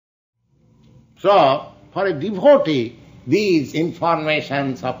So, for a devotee, these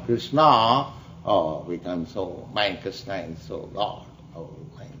informations of Krishna become so, my Krishna is so God, oh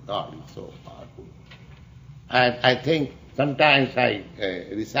my God is so powerful. And I think sometimes I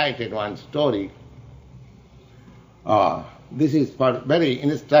recited one story. This is very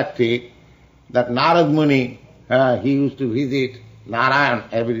instructive, that Narada Muni, he used to visit Narayana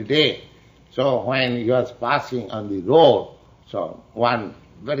every day. So when he was passing on the road, so one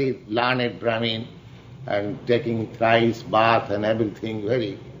very learned Brahmin and taking thrice bath and everything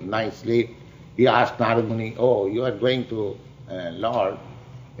very nicely, he asked Narada Muni, oh, you are going to Lord,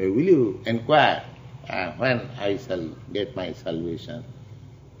 will you inquire when I shall get my salvation?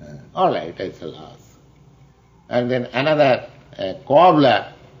 All right, I shall ask. And then another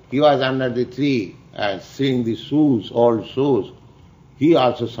Cobbler, he was under the tree seeing the shoes, old shoes. He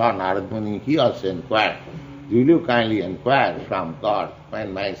also saw Narada Muni, he also inquired, will you kindly inquire from God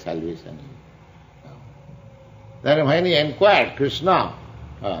when my salvation is? Then when he inquired Krishna,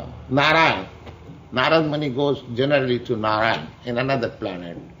 Narayana, Narada Muni goes generally to Narayana in another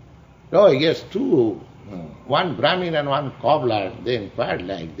planet. Oh yes, two, one Brahmin and one Cobbler, they inquired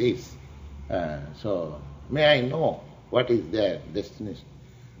like this. So may I know what is their destination?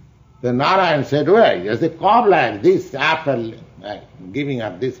 The Narayana said, well, yes, the Cobbler, this after giving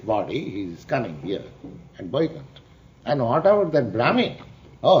up this body, he is coming here at Vaikuntha. And what about that Brahmin?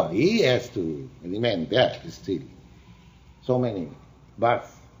 Oh, he has to remain there still. So many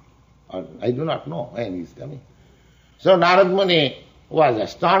births. I do not know when he is coming. So Narada Muni was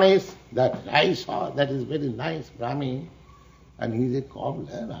astonished that I saw that is very nice Brahmin and he is a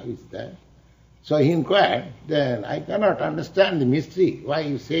Cobbler, how is that? So he inquired, then I cannot understand the mystery, why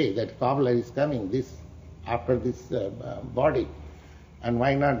you say that Cobbler is coming this after this body, and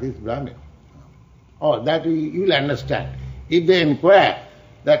why not this Brahmin? Oh, that you will understand. If they inquire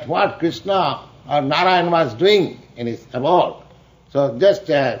that what Krishna or Narayana was doing in his abode, so just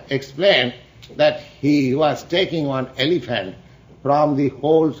explain that he was taking one elephant from the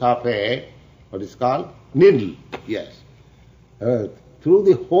holes of a, what is called, needle, yes. Through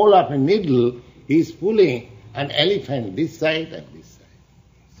the hole of a needle, he is pulling an elephant this side and this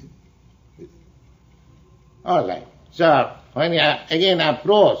side. All right. So when he again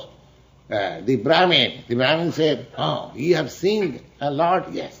approached the Brahmin said, oh, you have seen a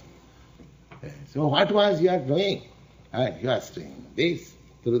Lord? Yes. So what was you are doing? You are doing this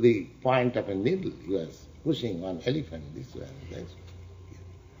through the point of a needle. You are pushing one elephant this way and that way.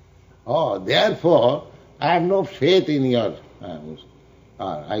 Oh, therefore, I have no faith in your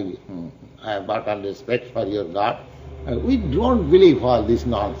I have got all respect for your God. We don't believe all this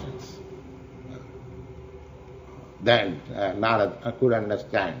nonsense. Then Narada could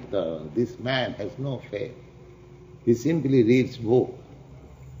understand this man has no faith. He simply reads book.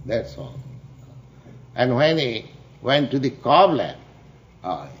 That's all. And when he went to the Cobbler,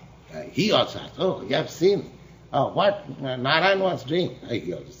 he also asked, oh, you have seen what Narayana was doing.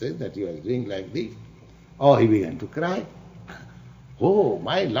 He also said that he was doing like this. Oh, he began to cry. Oh,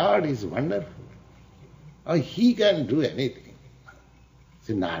 my Lord is wonderful. Oh, he can do anything.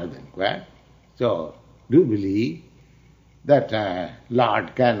 So Narada inquired, so do you believe that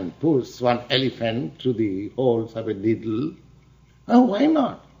Lord can push one elephant through the holes of a needle? Oh, why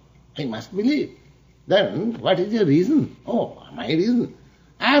not? I must believe. Then what is your reason? Oh, my reason.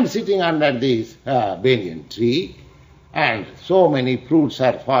 I am sitting under this banyan tree and so many fruits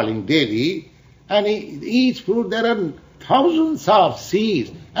are falling daily, and each fruit there are thousands of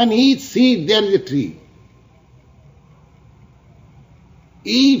seeds, and each seed there is a tree.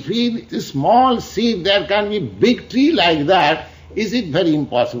 If in a small seed there can be big tree like that, is it very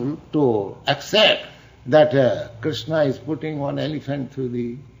impossible to accept that Krishna is putting one elephant through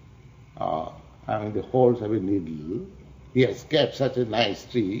the holes of a needle? He has kept such a nice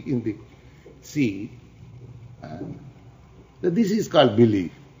tree in the seed. This is called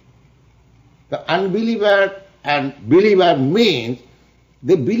belief. The unbeliever and believer means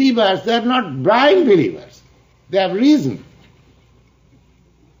the believers, they are not blind believers. They have reason.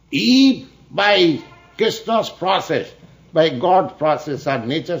 If by Krishna's process, by God's process or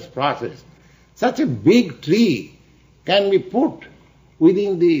nature's process, such a big tree can be put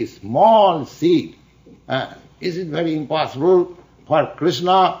within the small seed, is it very impossible for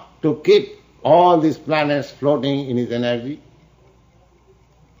Krishna to keep all these planets floating in his energy?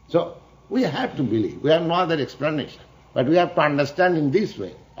 So we have to believe. We have no other explanation. But we have to understand in this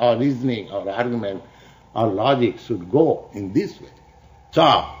way. Our reasoning, our argument, our logic should go in this way.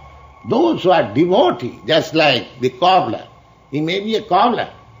 So, those who are devotees, just like the Cobbler, he may be a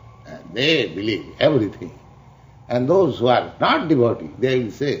Cobbler, they believe everything. And those who are not devotees, they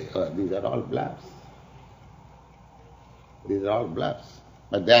will say, oh, these are all bluffs. These are all bluffs.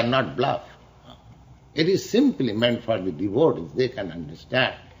 But they are not bluff. It is simply meant for the devotees, they can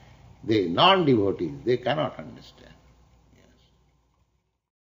understand. The non-devotees, they cannot understand.